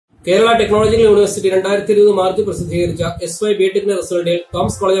Kerala technological university 2020 March പ്രസിദ്ധീകരിച്ച SY ബിടെക്കിന്റെ റിസൾട്ടിൽ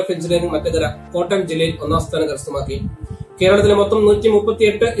Toms college of engineering Mattakkara Kottayam ജില്ലയിൽ 1ാം സ്ഥാനം കരസ്ഥമാക്കി. കേരളത്തിലെ മൊത്തം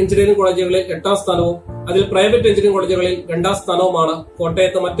 138 എഞ്ചിനീയറിംഗ് കോളേജുകളിൽ 8ാം സ്ഥാനവും അതിൽ പ്രൈവറ്റ് എഞ്ചിനീയറിംഗ് കോളേജുകളിൽ 2ാം സ്ഥാനവുമാണ്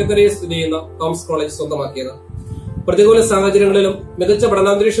കോട്ടയത്ത് മറ്റക്കരയിൽ സ്ഥിതി ചെയ്യുന്ന ടോംസ് കോളേജ് സ്വന്തമാക്കിയത്. പ്രതികൂല സാഹചര്യങ്ങളിലും മികച്ച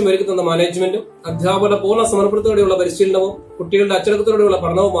പഠനാന്തരീക്ഷം ഒരുക്കി തന്ന മാനേജ്മെന്റും അധ്യാപകരുടെ പൂർണ്ണ സമർപ്പണത്തോടെയുള്ള പരിശീലനവും കുട്ടികളുടെ അച്ചടക്കത്തോടെയുള്ള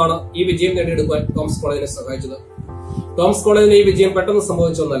പഠനവുമാണ് ഈ വിജയം നേടിയെടുക്കുവാൻ ടോംസ് കോളേജിനെ സഹായിച്ചത്. ടോംസ് കോളേജിന് ഈ വിജയം പെട്ടെന്ന്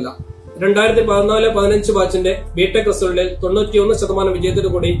സംഭവിച്ചൊന്നല്ല. 2014-15 ബാച്ചിന്റെ ബിടെക് റിസൾട്ടിൽ 91%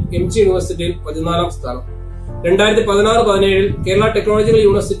 വിജയത്തോടുകൂടി MG യൂണിവേഴ്സിറ്റിയിൽ 14ാം സ്ഥാനം. 2016-17 കേരള ടെക്നോളജിക്കൽ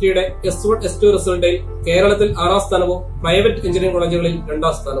യൂണിവേഴ്സിറ്റിയുടെ S1 S2 റിസൾട്ടിൽ കേരളത്തിൽ 6ാം സ്ഥാനവും പ്രൈവറ്റ് എഞ്ചിനീയറിംഗ് കോളേജുകളിൽ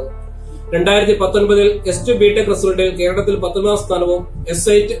 2ാം സ്ഥാനവും. 2019 S2 ബിടെക് റിസൾട്ടിൽ കേരളത്തിൽ 19ാം സ്ഥാനവും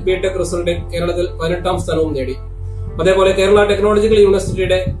S8 ബിടെക് റിസൾട്ടിൽ കേരളത്തിൽ 18ാം സ്ഥാനവും നേടി. അതേപോലെ കേരള ടെക്നോളജിക്കൽ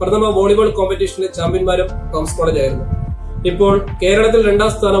യൂണിവേഴ്സിറ്റിയുടെ പ്രഥമ വോളിബോൾ കോമ്പറ്റീഷനിലെ ചാമ്പ്യന്മാരും ടോംസ് കോളേജ് ആയിരുന്നു. ഇപ്പോൾ കേരളത്തിൽ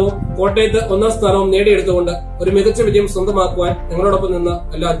 2ാം സ്ഥാനവും കോട്ടയത്ത് 1ാം സ്ഥാനവും നേടിയെടുത്തുകൊണ്ട് ഒരു മികച്ച വിജയം സ്വന്തമാക്കുവാൻ ഞങ്ങളോടൊപ്പം നിന്ന്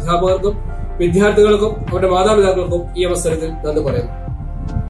എല്ലാ അധ്യാപകർക്കും വിദ്യാർത്ഥികൾക്കും അവരുടെ മാതാപിതാക്കൾക്കും ഈ അവസരത്തിൽ നന്ദി പറയുന്നു.